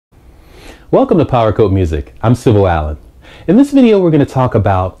Welcome to Powercoat Music. I'm Civil Allen. In this video, we're going to talk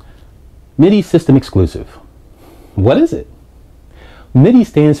about MIDI system exclusive. What is it? MIDI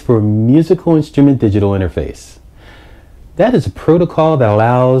stands for Musical Instrument Digital Interface. That is a protocol that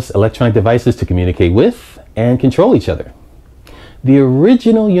allows electronic devices to communicate with and control each other. The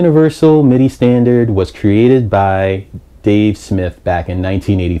original universal MIDI standard was created by Dave Smith back in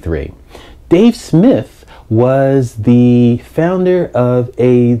 1983. Dave Smith was the founder of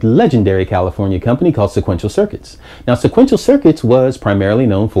a legendary California company called Sequential Circuits. Now, Sequential Circuits was primarily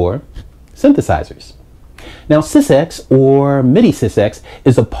known for synthesizers. Now, SysEx, or MIDI SysEx,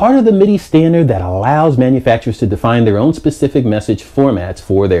 is a part of the MIDI standard that allows manufacturers to define their own specific message formats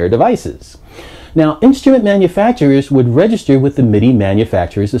for their devices. Now, instrument manufacturers would register with the MIDI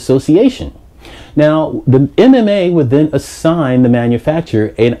Manufacturers Association. Now, the MMA would then assign the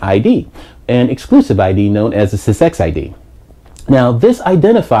manufacturer an ID, an exclusive ID known as the SysEx ID. Now, this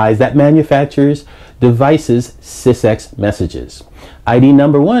identifies that manufacturer's device's SysEx messages. ID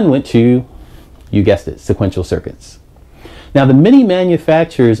number 1 went to, you guessed it, Sequential Circuits. Now, the MIDI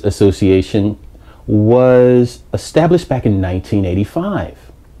Manufacturers Association was established back in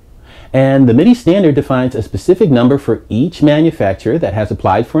 1985. And the MIDI standard defines a specific number for each manufacturer that has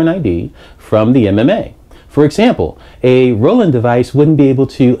applied for an ID from the MMA. For example, a Roland device wouldn't be able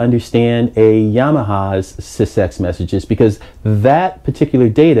to understand a Yamaha's SysEx messages because that particular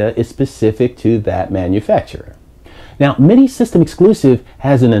data is specific to that manufacturer. Now, MIDI system exclusive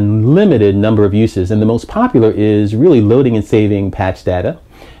has an unlimited number of uses, and the most popular is really loading and saving patch data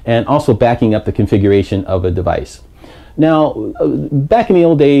and also backing up the configuration of a device. Now, back in the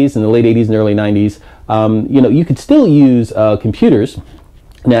old days, in the late 80s and early 90s, you could still use computers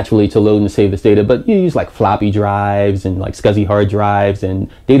naturally to load and save this data, but you use like floppy drives and like SCSI hard drives and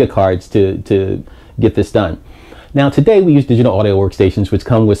data cards to get this done. Now, today we use digital audio workstations, which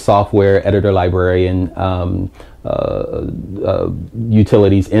come with software, editor library, and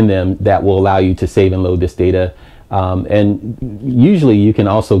utilities in them that will allow you to save and load this data. And usually you can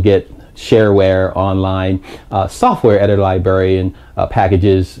also get shareware online, software editor library, and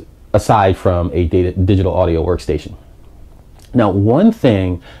packages aside from a digital audio workstation. Now, one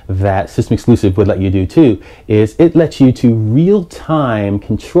thing that System Exclusive would let you do too is it lets you to real-time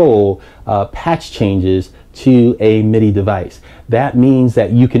control patch changes to a MIDI device. That means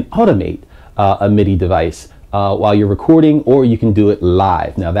that you can automate a MIDI device while you're recording, or you can do it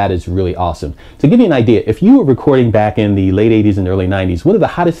live. Now, that is really awesome. To give you an idea, if you were recording back in the late 80s and early 90s, one of the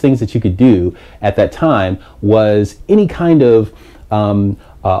hottest things that you could do at that time was any kind of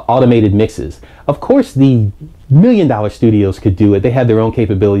automated mixes. Of course, the million-dollar studios could do it. They had their own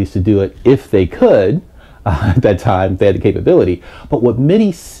capabilities to do it if they could. At that time, they had the capability. But what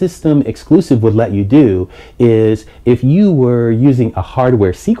MIDI System Exclusive would let you do is, if you were using a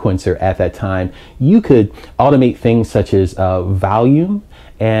hardware sequencer at that time, you could automate things such as volume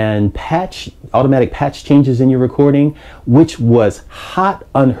and automatic patch changes in your recording, which was hot,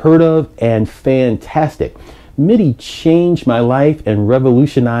 unheard of, and fantastic. MIDI changed my life and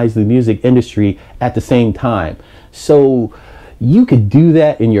revolutionized the music industry at the same time. So you could do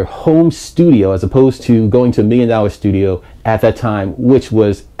that in your home studio as opposed to going to $1 million studio at that time, which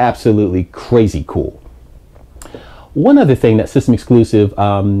was absolutely crazy cool. One other thing that System Exclusive,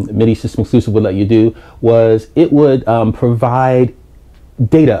 MIDI System Exclusive would let you do was it would provide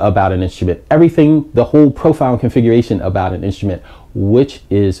data about an instrument, everything, the whole profile and configuration about an instrument, which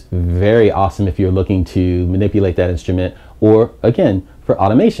is very awesome if you're looking to manipulate that instrument or, again, for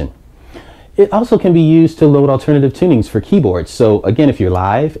automation. It also can be used to load alternative tunings for keyboards. So again, if you're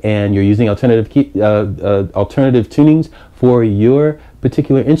live and you're using alternative tunings for your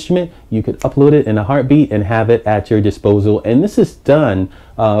particular instrument, you could upload it in a heartbeat and have it at your disposal. And this is done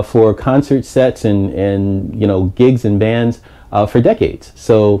for concert sets and gigs and bands for decades.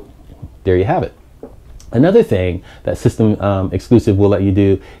 So there you have it. Another thing that System Exclusive will let you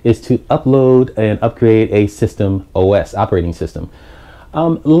do is to upload and upgrade a system OS, operating system.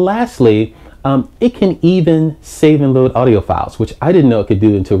 Lastly, it can even save and load audio files, which I didn't know it could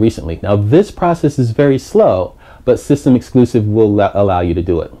do until recently. Now, this process is very slow, but System Exclusive will allow you to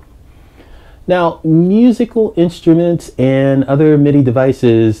do it. Now, musical instruments and other MIDI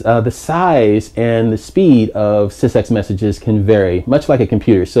devices, the size and the speed of SysEx messages can vary, much like a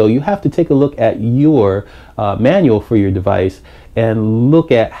computer. So you have to take a look at your manual for your device and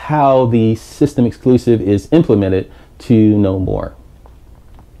look at how the System Exclusive is implemented to know more.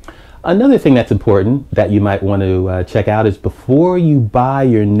 Another thing that's important that you might want to check out is, before you buy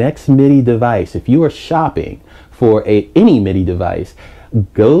your next MIDI device, if you are shopping for any MIDI device,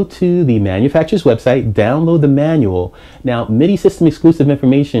 go to the manufacturer's website, download the manual. Now, MIDI system exclusive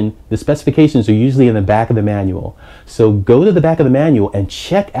information, the specifications are usually in the back of the manual. So go to the back of the manual and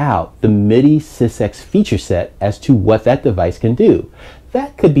check out the MIDI SysEx feature set as to what that device can do.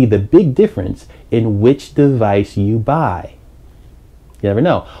 That could be the big difference in which device you buy. You never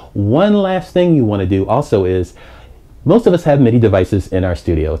know. One last thing you want to do also is, most of us have MIDI devices in our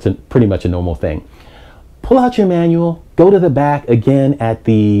studio. It's pretty much a normal thing. Pull out your manual, go to the back again at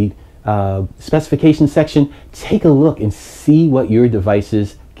the specification section, take a look and see what your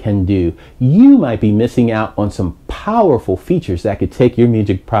devices can do. You might be missing out on some powerful features that could take your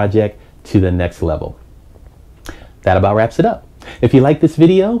music project to the next level. That about wraps it up. If you like this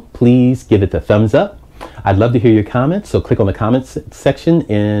video, please give it a thumbs up. I'd love to hear your comments, so click on the comments section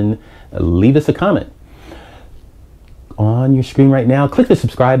and leave us a comment. On your screen right now, click the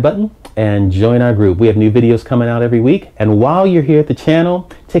subscribe button and join our group. We have new videos coming out every week. And while you're here at the channel,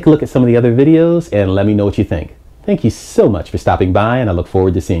 take a look at some of the other videos and let me know what you think. Thank you so much for stopping by, and I look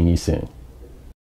forward to seeing you soon.